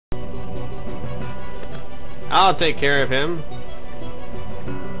I'll take care of him.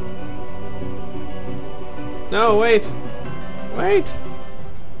 No, wait. Wait.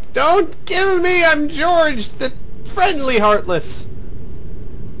 Don't kill me! I'm George, the friendly Heartless.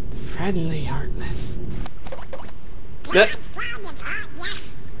 Friendly Heartless. That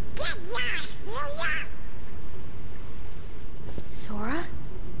Sora?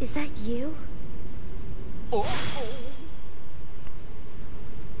 Is that you?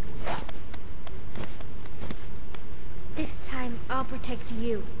 This time, I'll protect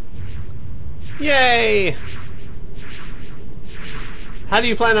you. Yay! How do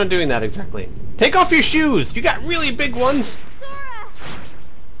you plan on doing that exactly? Take off your shoes! You got really big ones!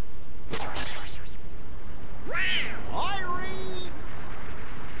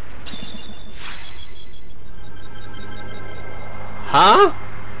 Huh?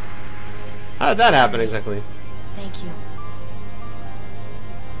 How did that happen exactly? Thank you.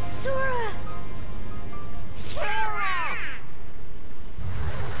 Sora! Sora!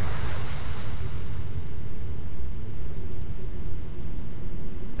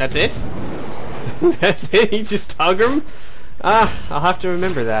 That's it? That's it? You just hug him? Ah, I'll have to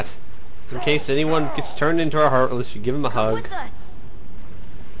remember that. In case anyone gets turned into a Heartless, you give him a hug. With us.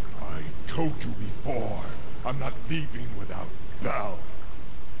 I told you before, I'm not leaving without Belle.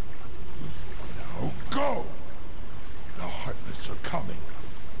 Now go! The Heartless are coming.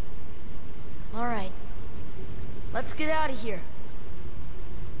 Alright. Let's get out of here.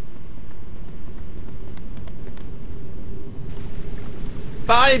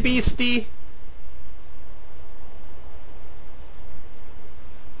 Bye, Beastie!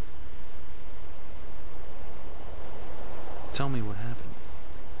 Tell me what happened.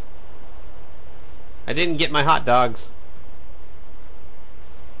 I didn't get my hot dogs.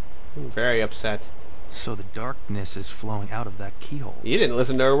 I'm very upset. So the darkness is flowing out of that keyhole. You didn't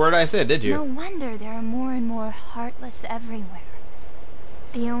listen to a word I said, did you? No wonder there are more and more Heartless everywhere.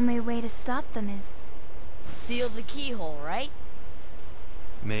 The only way to stop them is... Seal the keyhole, right?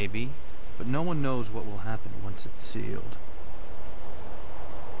 Maybe, but no one knows what will happen once it's sealed.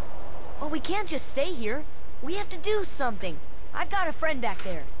 Well, we can't just stay here. We have to do something. I've got a friend back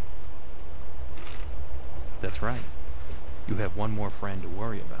there. That's right. You have one more friend to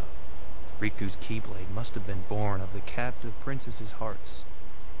worry about. Riku's Keyblade must have been born of the captive princess's hearts.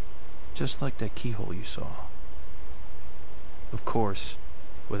 Just like that keyhole you saw. Of course,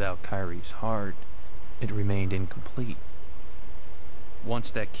 without Kairi's heart, it remained incomplete.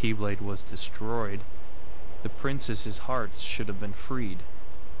 Once that Keyblade was destroyed, the princess's hearts should have been freed.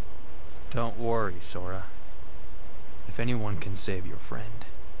 Don't worry, Sora. If anyone can save your friend,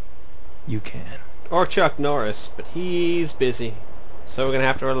 you can. Or Chuck Norris, but he's busy. So we're gonna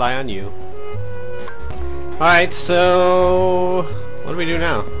have to rely on you. Alright, so... what do we do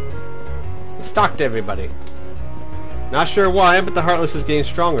now? Let's talk to everybody. Not sure why, but the Heartless is getting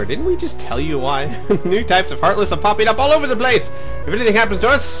stronger. Didn't we just tell you why? New types of Heartless are popping up all over the place! If anything happens to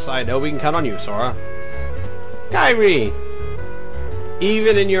us, I know we can count on you, Sora. Kairi!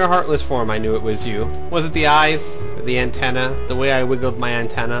 Even in your Heartless form, I knew it was you. Was it the eyes? Or the antenna? The way I wiggled my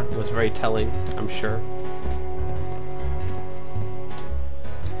antenna was very telling, I'm sure.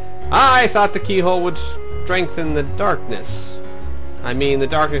 I thought the keyhole would strengthen the darkness. I mean, the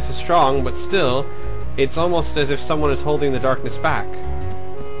darkness is strong, but still, it's almost as if someone is holding the darkness back.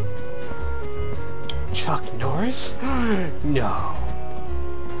 Chuck Norris? No.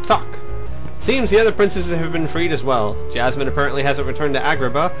 Talk. Seems the other princesses have been freed as well. Jasmine apparently hasn't returned to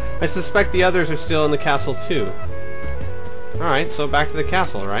Agrabah. I suspect the others are still in the castle too. Alright, so back to the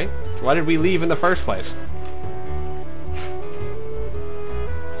castle, right? Why did we leave in the first place?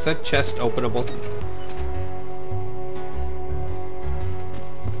 Is that chest openable?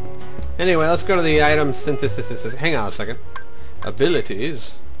 Anyway, let's go to the item synthesis. Hang on a second.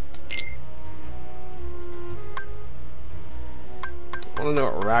 Abilities. I want to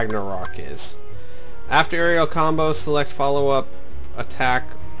know what Ragnarok is. After aerial combo, select follow-up attack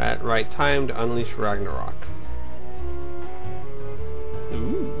at right time to unleash Ragnarok.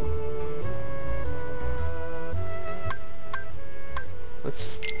 Ooh.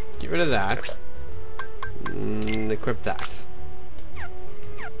 Let's get rid of that. Equip that.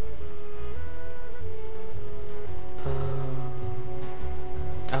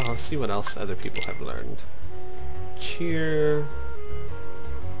 Oh, let's see what else other people have learned. Cheer.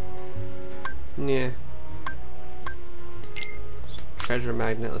 Yeah. Treasure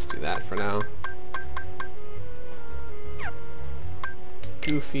magnet, let's do that for now.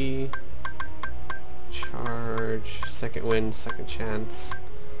 Goofy. Charge. Second wind, second chance.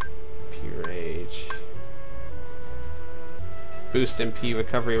 P-Rage. Boost MP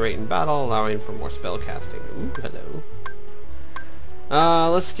recovery rate in battle, allowing for more spell casting. Ooh, hello.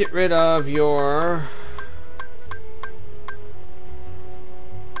 Let's get rid of your...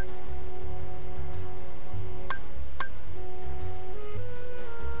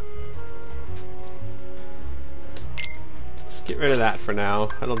 Let's get rid of that for now.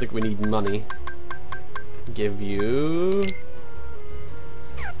 I don't think we need money. Give you...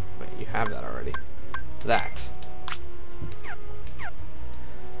 Wait, you have that already. That.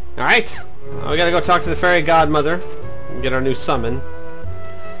 Alright, we gotta go talk to the fairy godmother and get our new summon.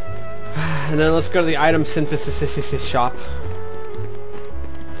 And then let's go to the item synthesis shop.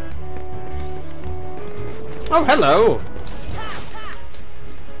 Oh, hello!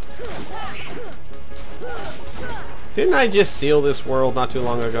 Didn't I just seal this world not too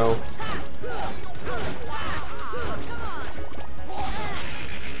long ago?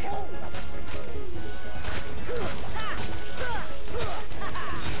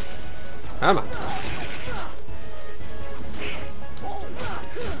 Come on.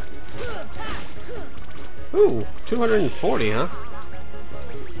 Ooh, 240, huh?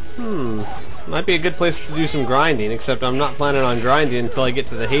 Might be a good place to do some grinding, except I'm not planning on grinding until I get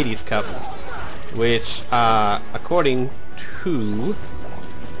to the Hades Cup. Which, according to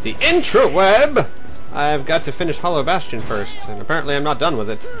the intraweb, I've got to finish Hollow Bastion first. And apparently I'm not done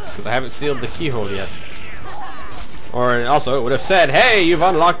with it, because I haven't sealed the keyhole yet. Or also, it would have said, hey, you've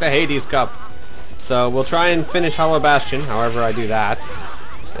unlocked the Hades Cup. So we'll try and finish Hollow Bastion, however I do that.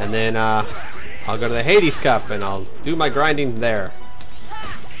 And then I'll go to the Hades Cup and I'll do my grinding there.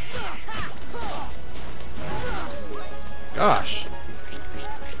 Gosh.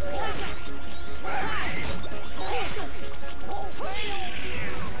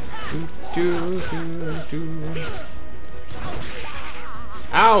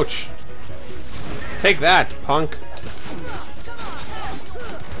 Ouch! Take that, punk.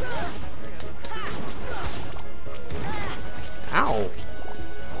 Ow.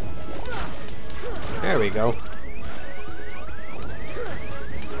 There we go.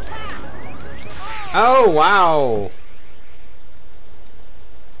 Oh, wow.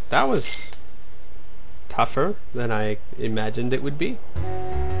 That was tougher than I imagined it would be.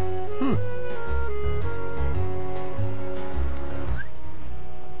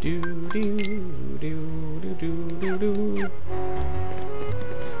 Do do do do do do do.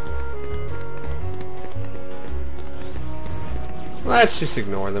 Let's just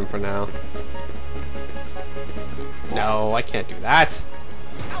ignore them for now. No, I can't do that.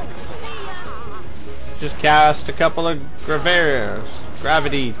 Just cast a couple of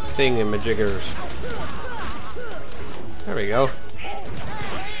gravity thingamajiggers. There we go.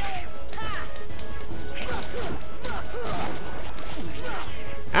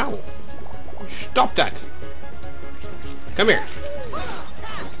 Ow! Stop that! Come here.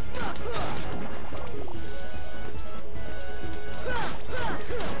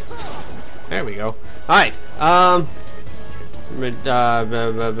 There we go. Alright,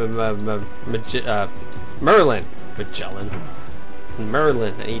 Merlin. Magellan.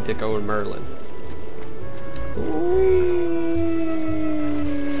 Merlin. I need to go with Merlin.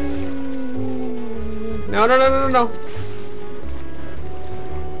 No, no, no, no, no, no.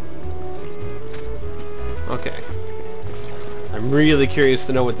 Okay. I'm really curious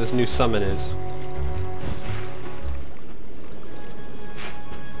to know what this new summon is.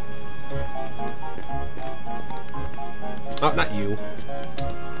 Oh, not you.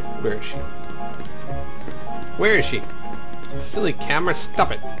 Where is she? Where is she? Silly camera,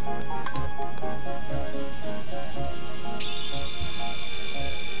 stop it.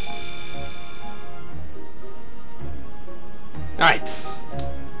 Alright.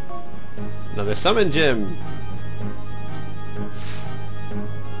 Another summon gem.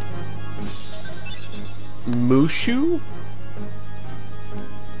 Mushu?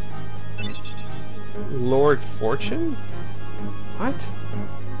 Lord Fortune? What?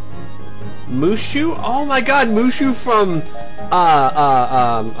 Mushu? Oh my god, Mushu from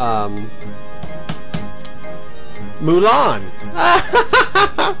Mulan.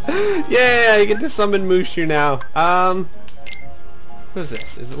 Yeah, you get to summon Mushu now. What is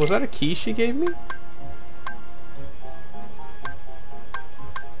this? Was that a key she gave me?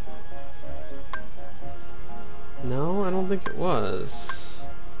 No, I don't think it was.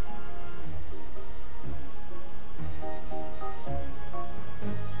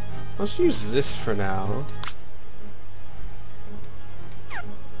 Let's use this for now.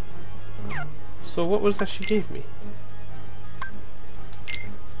 So what was that she gave me?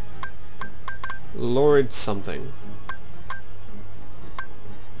 Lord something.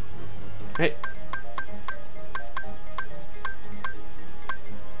 Hey.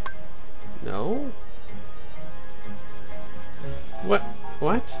 No? What?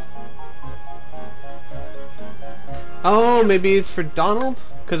 What? Oh, maybe it's for Donald?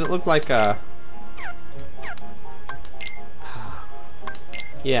 Because it looked like a...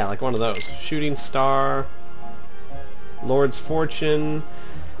 Yeah, like one of those. Shooting star, Lord's Fortune,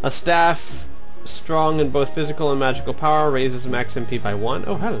 a staff strong in both physical and magical power, raises max MP by 1.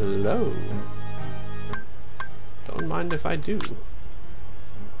 Oh, hello. Don't mind if I do.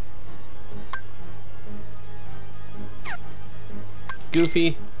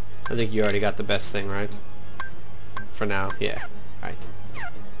 Goofy, I think you already got the best thing, right? For now, yeah. Right.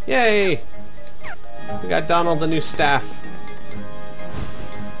 Yay! We got Donald the new staff.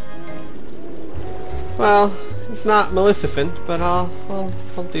 Well, it's not Maleficent, but I'll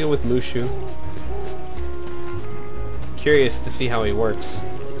deal with Mushu. Curious to see how he works.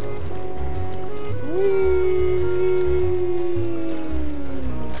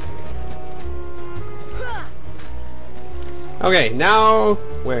 Okay, now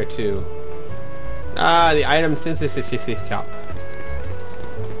where to? The item synthesis shop.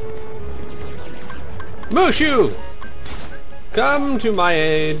 Mushu! Come to my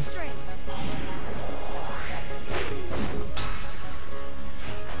aid.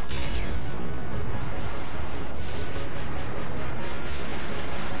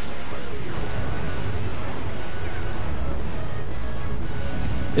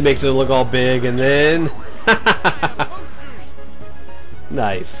 It makes it look all big and then...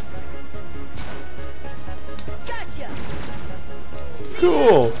 Nice. Gotcha.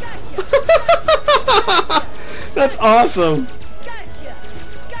 Cool. That's awesome. Gotcha.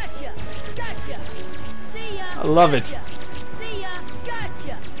 Gotcha. Gotcha. See ya. I love it. Gotcha. See ya.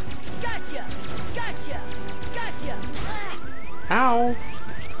 Gotcha. Gotcha. Gotcha. Gotcha. Ow.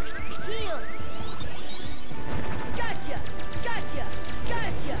 Heal. Gotcha. Gotcha.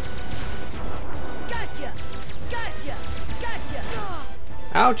 Gotcha. Gotcha. Gotcha. Gotcha.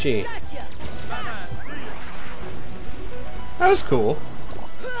 Ouchie. Gotcha. That was cool.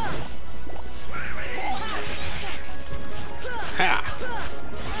 Ha.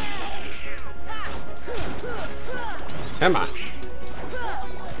 Come on.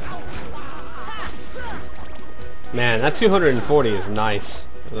 Man, that 240 is nice.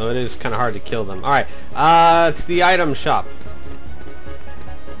 Although it is kind of hard to kill them. Alright, to the item shop.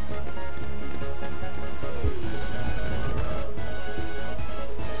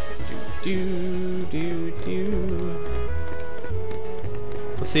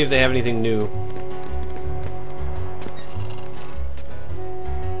 Let's see if they have anything new.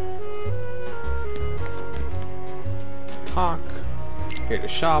 Talk. Here to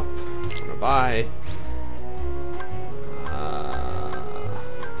shop. Wanna buy.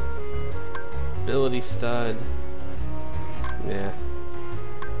 Ability stud. Yeah.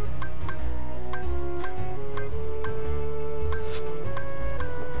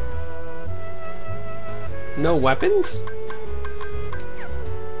 No weapons?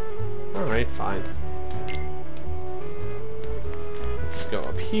 Alright, fine. Let's go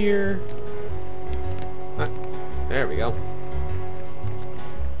up here. Ah, there we go.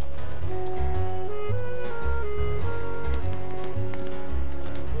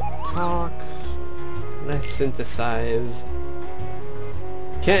 Talk. Let's synthesize.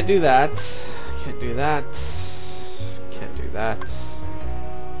 Can't do that. Can't do that. Can't do that.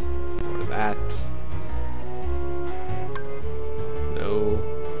 Or that. No.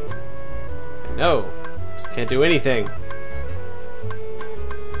 No. Can't do anything.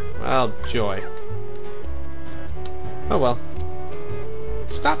 Well, joy. Oh well.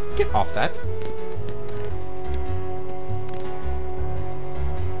 Stop. Get off that.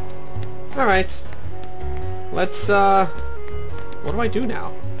 Alright. Let's, what do I do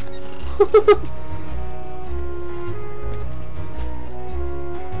now?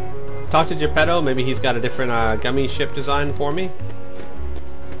 Talk to Geppetto. Maybe he's got a different, gummy ship design for me.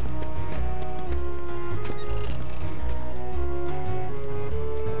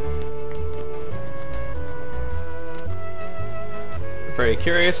 Very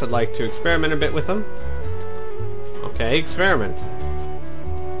curious. I'd like to experiment a bit with him. Okay, experiment.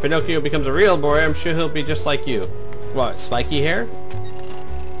 Pinocchio becomes a real boy, I'm sure he'll be just like you. What, spiky hair?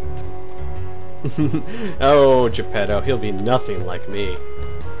 Oh, Geppetto, he'll be nothing like me.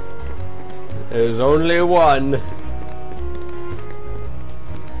 There's only one.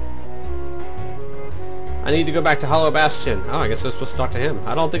 I need to go back to Hollow Bastion. Oh, I guess I was supposed to talk to him.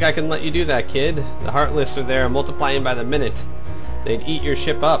 I don't think I can let you do that, kid. The Heartless are there, multiplying by the minute. They'd eat your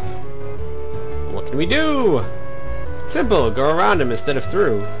ship up. What can we do? Simple, go around him instead of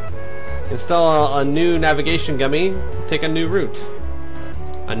through. Install a new navigation gummy, take a new route.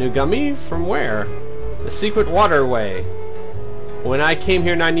 A new gummy? From where? The secret waterway. When I came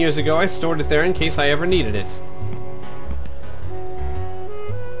here 9 years ago, I stored it there in case I ever needed it.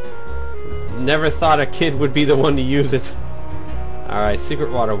 Never thought a kid would be the one to use it. Alright,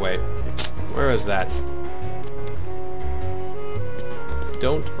 secret waterway. Where is that?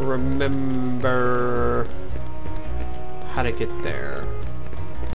 Don't remember how to get there.